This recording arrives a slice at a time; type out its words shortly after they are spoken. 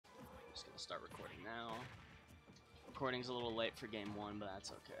Just gonna start recording now. Recording's a little late for game 1, but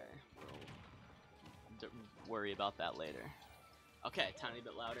that's okay. We'll worry about that later. Okay, tiny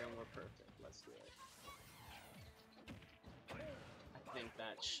bit louder and we're perfect. Let's do it. I think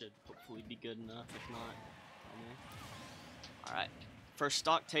that should hopefully be good enough. If not, alright. First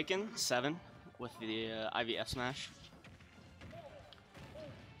stock taken, 7 with the IVF smash.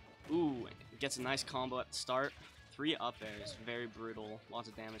 Ooh, gets a nice combo at the start. 3 up airs, very brutal. Lots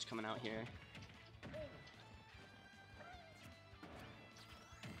of damage coming out here.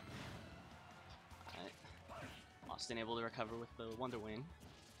 Alright. Austin able to recover with the Wonder Wing.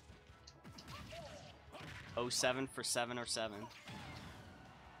 07 for 7 or 7.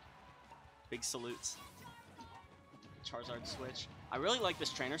 Big salutes. Charizard switch. I really like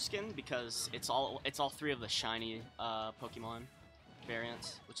this trainer skin because it's all 3 of the shiny Pokemon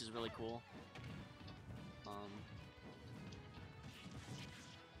variants, which is really cool.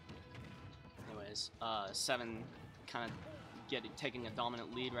 Anyways, 7 kind of taking a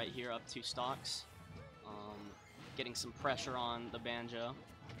dominant lead right here, up 2 stocks. Getting some pressure on the Banjo.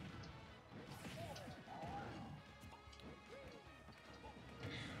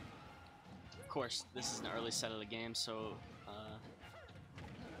 Of course, this is an early set of the game, so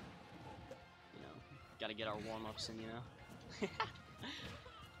you know, gotta get our warm-ups in, you know.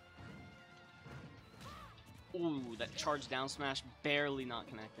 Ooh, that charge down smash barely not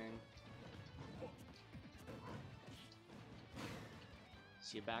connecting.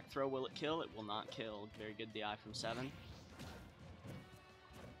 See a back throw, will it kill? It will not kill. Very good DI from 7.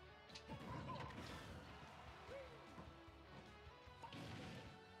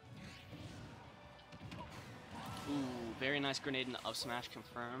 Ooh, very nice grenade in the up smash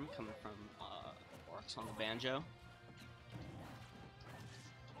confirm coming from Aurox on the Banjo.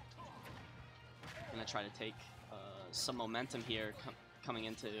 Gonna try to take some momentum here coming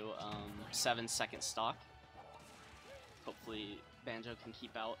into 7's second stock. Hopefully Banjo can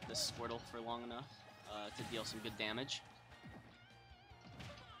keep out this Squirtle for long enough to deal some good damage.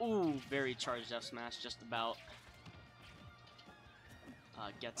 Ooh, very charged F smash, just about.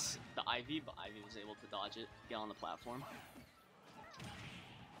 Gets the Ivy, but Ivy was able to dodge it, get on the platform.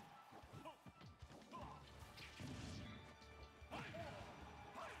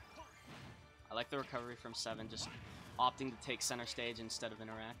 I like the recovery from 7, just opting to take center stage instead of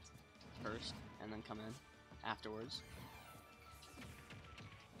interact first, and then come in afterwards.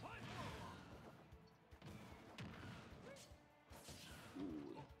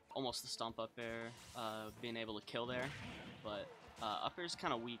 Ooh, almost the stomp up air, being able to kill there, but up air is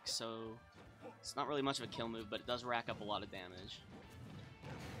kind of weak, so it's not really much of a kill move, but it does rack up a lot of damage.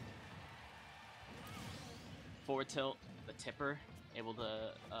 Forward tilt, the tipper, able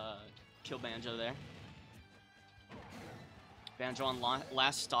to kill Banjo there. Banjo on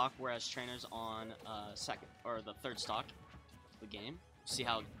last stock, whereas Trainer's on second or the 3rd stock of the game. See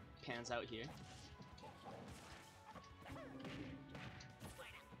how it pans out here.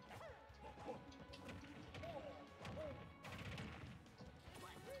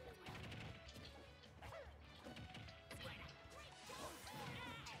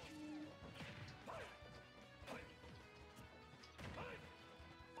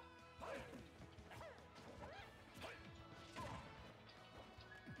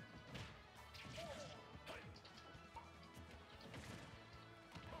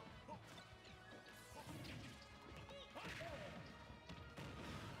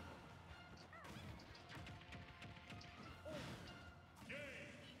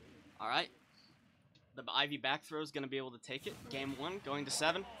 Alright. The Ivy back throw is going to be able to take it. Game 1 going to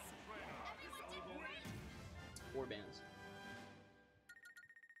 7. 4 bands.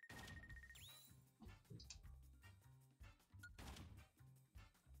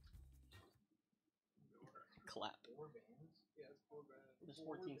 Clap. 4 bands? Yeah, it's 4 bands. There's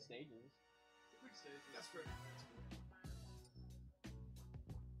 14 stages. Big stage. That's fair.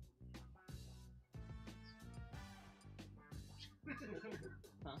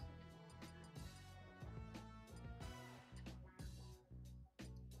 Huh?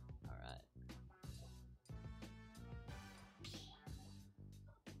 Alright.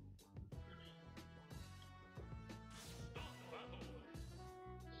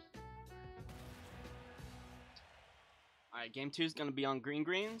 Alright, game 2 is going to be on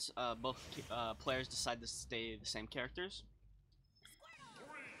green-greens. Both players decide to stay the same characters.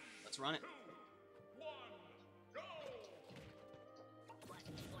 Let's run it.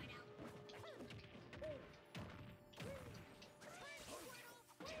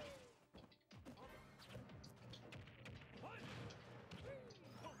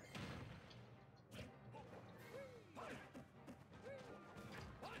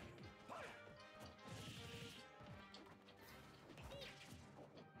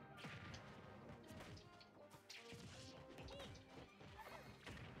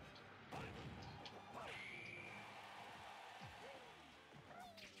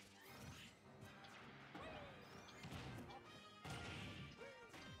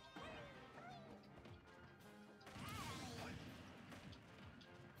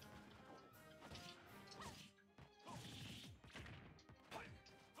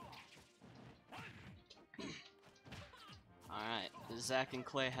 Zach and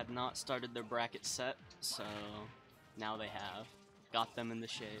Clay had not started their bracket set, so now they have. Got them in the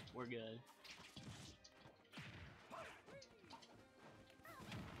shape. We're good.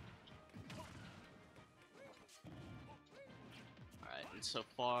 Alright, and so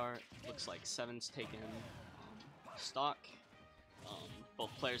far, looks like Seven's taken stock.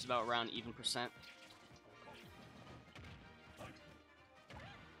 Both players about around even percent.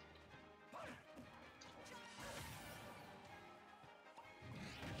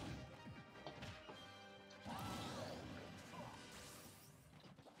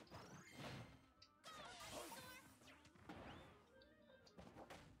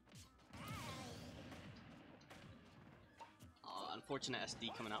 Unfortunate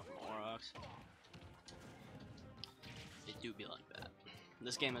SD coming out from Aurox. It do be like that.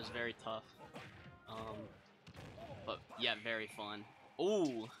 This game is very tough. But yeah, very fun.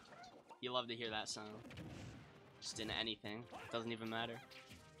 Ooh! You love to hear that sound. Just in anything. Doesn't even matter.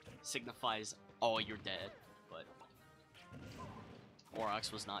 Signifies, oh, you're dead. But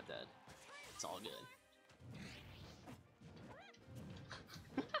Aurox was not dead. It's all good.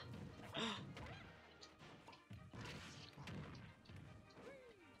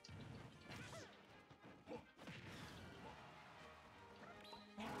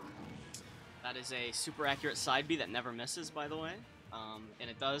 That is a super accurate side B that never misses, by the way. And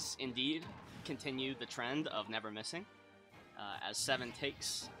it does indeed continue the trend of never missing. As Seven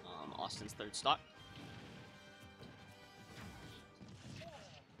takes Austin's third stock.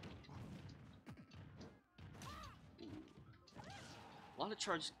 Ooh. A lot of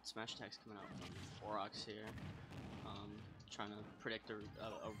charged smash attacks coming out from Aurox here. Trying to predict a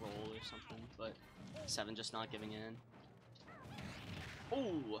roll or something, but Seven just not giving in.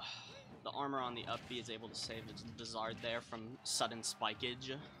 Ooh! The armor on the up B is able to save its Bizarre there from sudden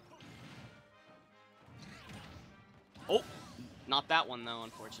spikeage. Oh! Not that one though,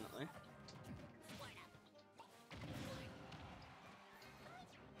 unfortunately.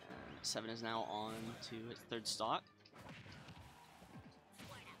 And Seven is now on to its third stock.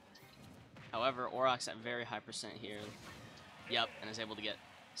 However, Aurox at very high percent here. Yep, and is able to get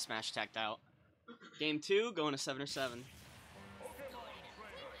smash attacked out. Game 2, going to 7 or 7.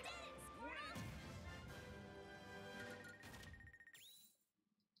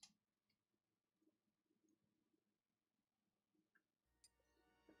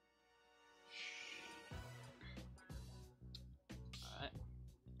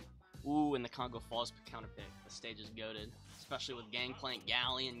 Ooh, and the Congo Falls counter pick. The stage is goated, especially with Gangplank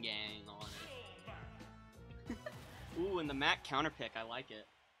Galleon Gang on it. Ooh, and the Mac counter pick. I like it.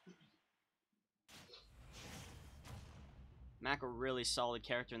 Mac a really solid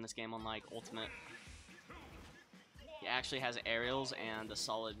character in this game, unlike Ultimate. He actually has aerials and a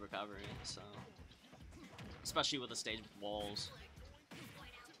solid recovery, so especially with a stage with walls.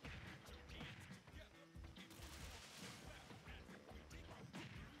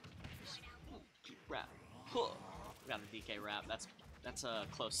 Wrap. Huh. We got a DK wrap. That's a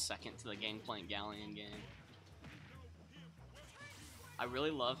close second to the Gangplank Galleon game. I really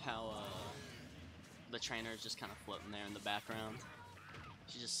love how the trainer is just kind of floating there in the background.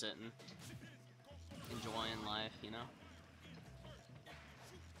 She's just sitting, enjoying life, you know?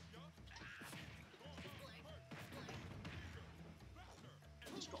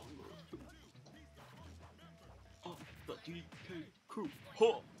 Oh, the DK crew.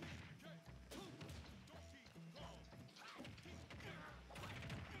 Huh.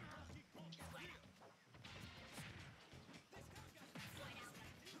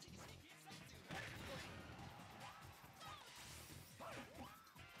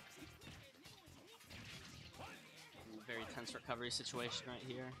 Very tense recovery situation right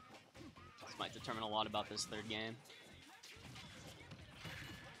here. This might determine a lot about this third game.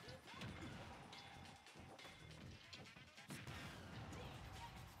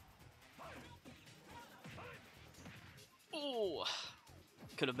 Ooh!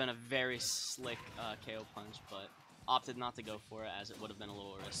 Could have been a very slick KO punch, but opted not to go for it as it would have been a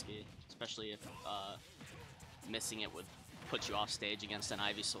little risky, especially if missing it would put you off stage against an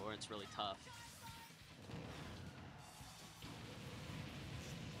Ivysaur. It's really tough.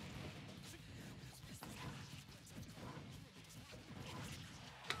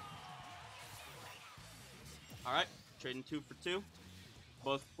 Alright, trading 2 for 2.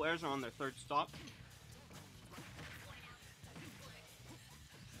 Both players are on their third stock.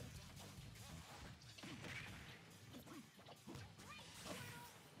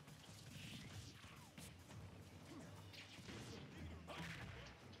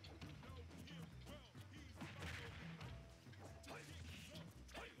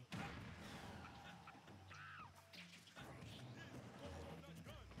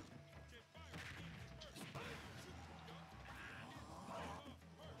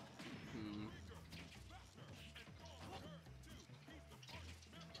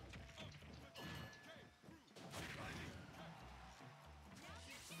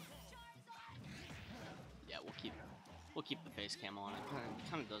 We'll keep the face cam on.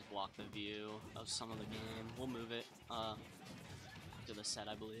 It kind of does block the view of some of the game. We'll move it to the set,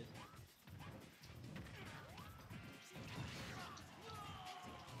 I believe.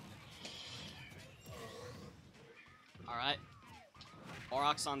 All right.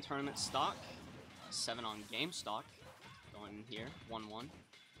 Aurox on tournament stock. 7 on game stock. Going in here. 1-1.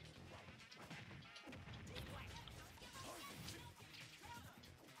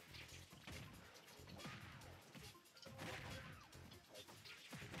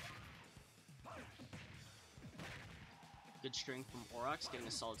 Good string from Aurox, getting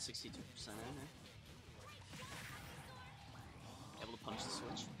a solid 62% in there. Able to punch the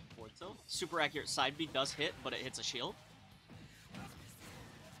switch. Forward tilt. Super accurate side B does hit, but it hits a shield.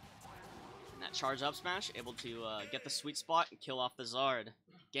 And that charge up smash, able to get the sweet spot and kill off the Zard.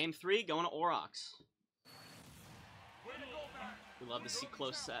 Game 3, going to Aurox. We love to see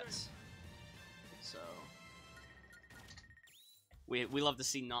close sets. So we love to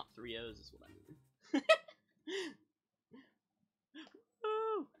see not 3-0s is what I mean.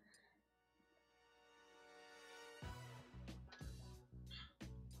 Woo!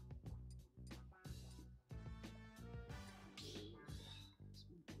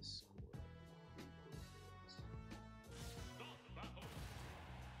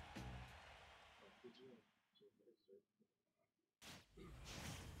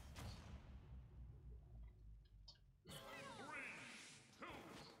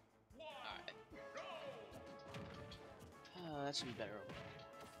 That should be better overall.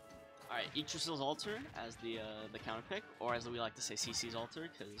 Alright, Yggdrasil's Altar as the counter pick, or as we like to say, CC's Altar,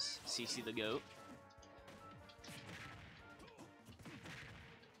 because CC the GOAT.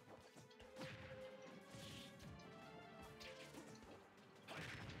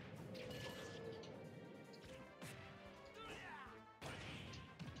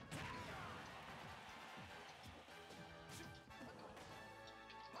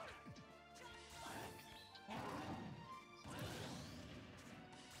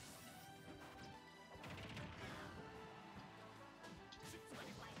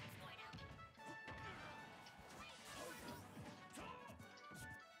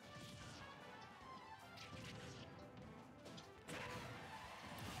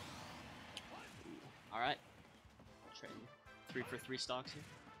 Alright. Trading 3 for 3 stocks here.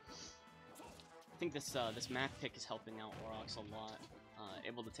 I think this this Mac pick is helping out Aurox a lot.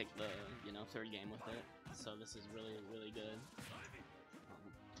 Able to take the, third game with it. So this is really, really good.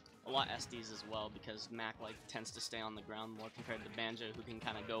 A lot SDs as well, because Mac tends to stay on the ground more compared to Banjo, who can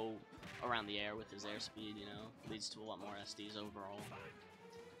kind of go around the air with his airspeed, leads to a lot more SDs overall.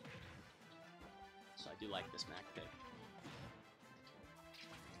 So I do like this Mac pick.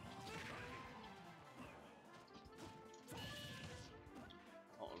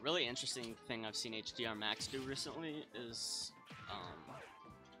 Really interesting thing I've seen HDR Max do recently is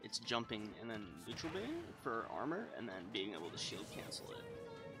it's jumping and then neutral beam for armor and then being able to shield cancel it.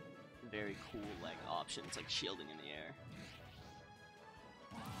 Very cool option. It's like shielding in the air.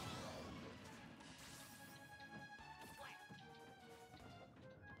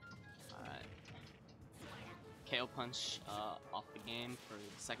 Alright. KO punch off the game for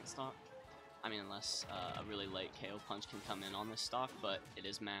the second stock. I mean, unless a really late KO punch can come in on this stock, but it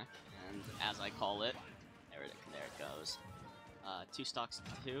is Mac, and as I call it, there it goes. 2 stocks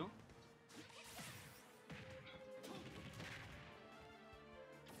to 2.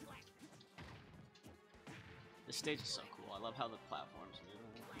 This stage is so cool. I love how the platforms move.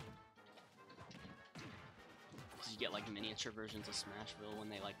 Because you get miniature versions of Smashville when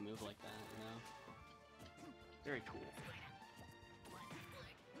they move like that, Very cool.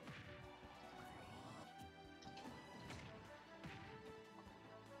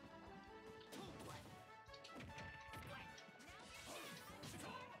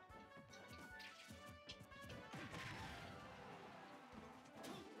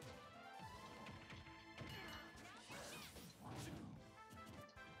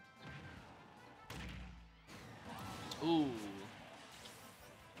 Ooh.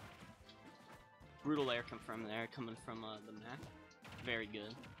 Brutal air confirmed there, coming from the Mac. Very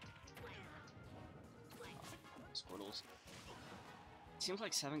good. Squirtles. It seems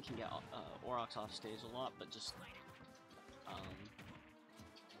like 7 can get Aurox off stage a lot, but just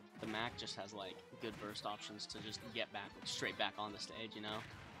the Mac just has good burst options to just get back straight back on the stage,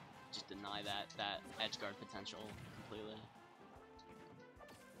 Just deny that edge guard potential completely.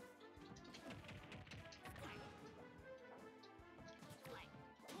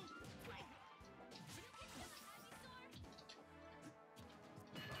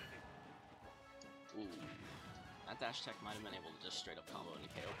 Ooh. That dash tech might have been able to just straight up combo into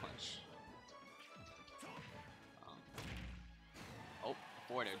KO punch.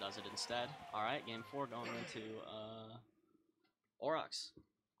 forward air does it instead. Alright, game 4 going into Aurox.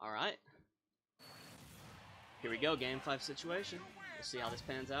 Alright. Here we go, game 5 situation. We'll see how this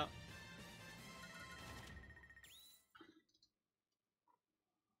pans out.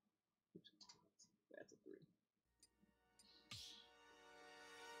 That's a 3.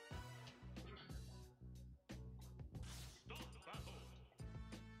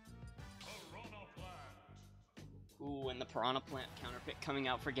 Ooh, and the Piranha Plant counter pick coming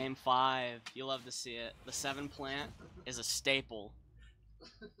out for game 5. You love to see it. The 7 plant is a staple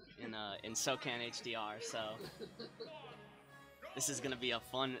in SoCan HDR, so this is gonna be a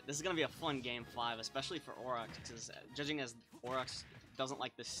fun game 5, especially for Aurox, because judging as Aurox doesn't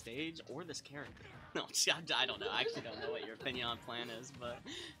like this stage or this character. No, I don't know. I actually don't know what your opinion on plan is, but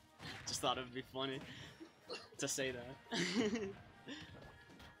just thought it would be funny to say that.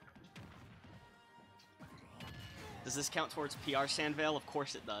 Does this count towards PR Sandvale? Of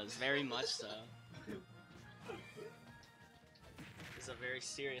course it does, very much so. It's a very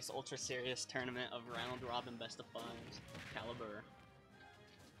serious, ultra serious tournament of round robin best of 5s caliber.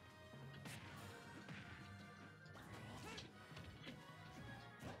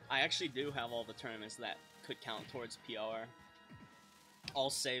 I actually do have all the tournaments that could count towards PR,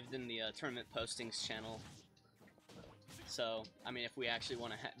 all saved in the tournament postings channel. So, I mean, if we actually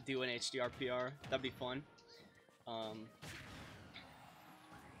want to do an HDR PR, that'd be fun.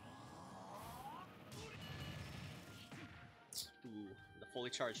 Ooh, the fully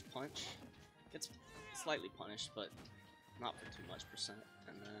charged punch gets slightly punished, but not for too much percent.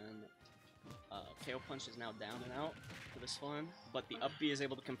 And then KO punch is now down and out for this one, but the up B is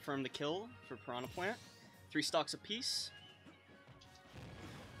able to confirm the kill for Piranha Plant. 3 stocks apiece.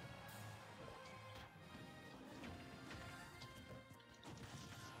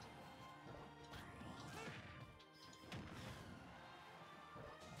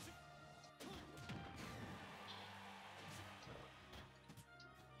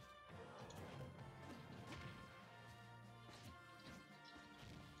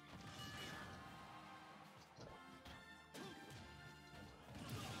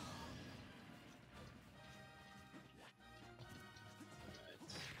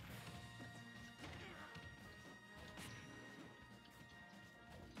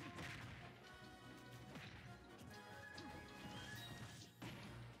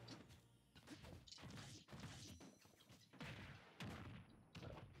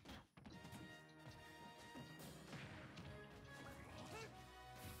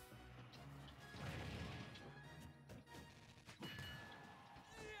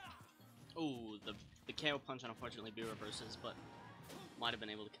 Ooh, the KO punch unfortunately B reverses, but might have been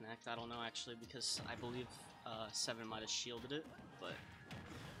able to connect. I don't know actually, because I believe 7 might have shielded it, but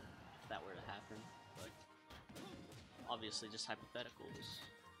if that were to happen. But obviously just hypotheticals.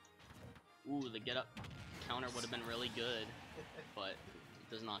 Ooh, the get up counter would have been really good, but it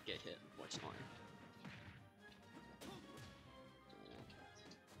does not get hit, unfortunately.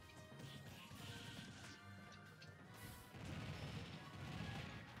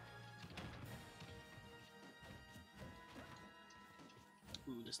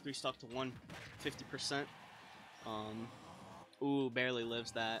 Ooh, just 3 stock to 1, 50%. Ooh, barely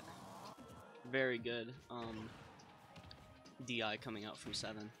lives that. Very good. DI coming out from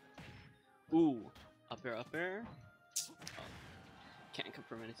 7. Ooh, up air. Can't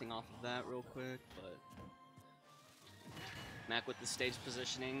confirm anything off of that real quick, but Mac with the stage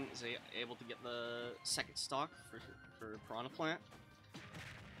positioning is able to get the 2nd stock for Piranha Plant.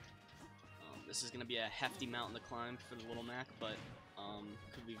 This is going to be a hefty mountain to climb for the little Mac, but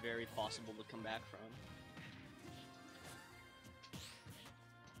could be very possible to come back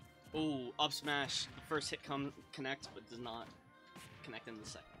from. Ooh, up smash. The first hit connects, but does not connect in the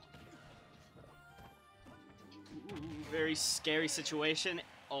second one. Ooh, very scary situation.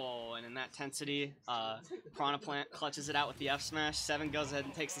 Oh, and in that tensity, Piranha Plant clutches it out with the F smash. 7 goes ahead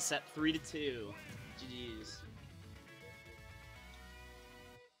and takes the set 3-2. GG's.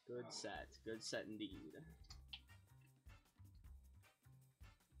 Good set indeed.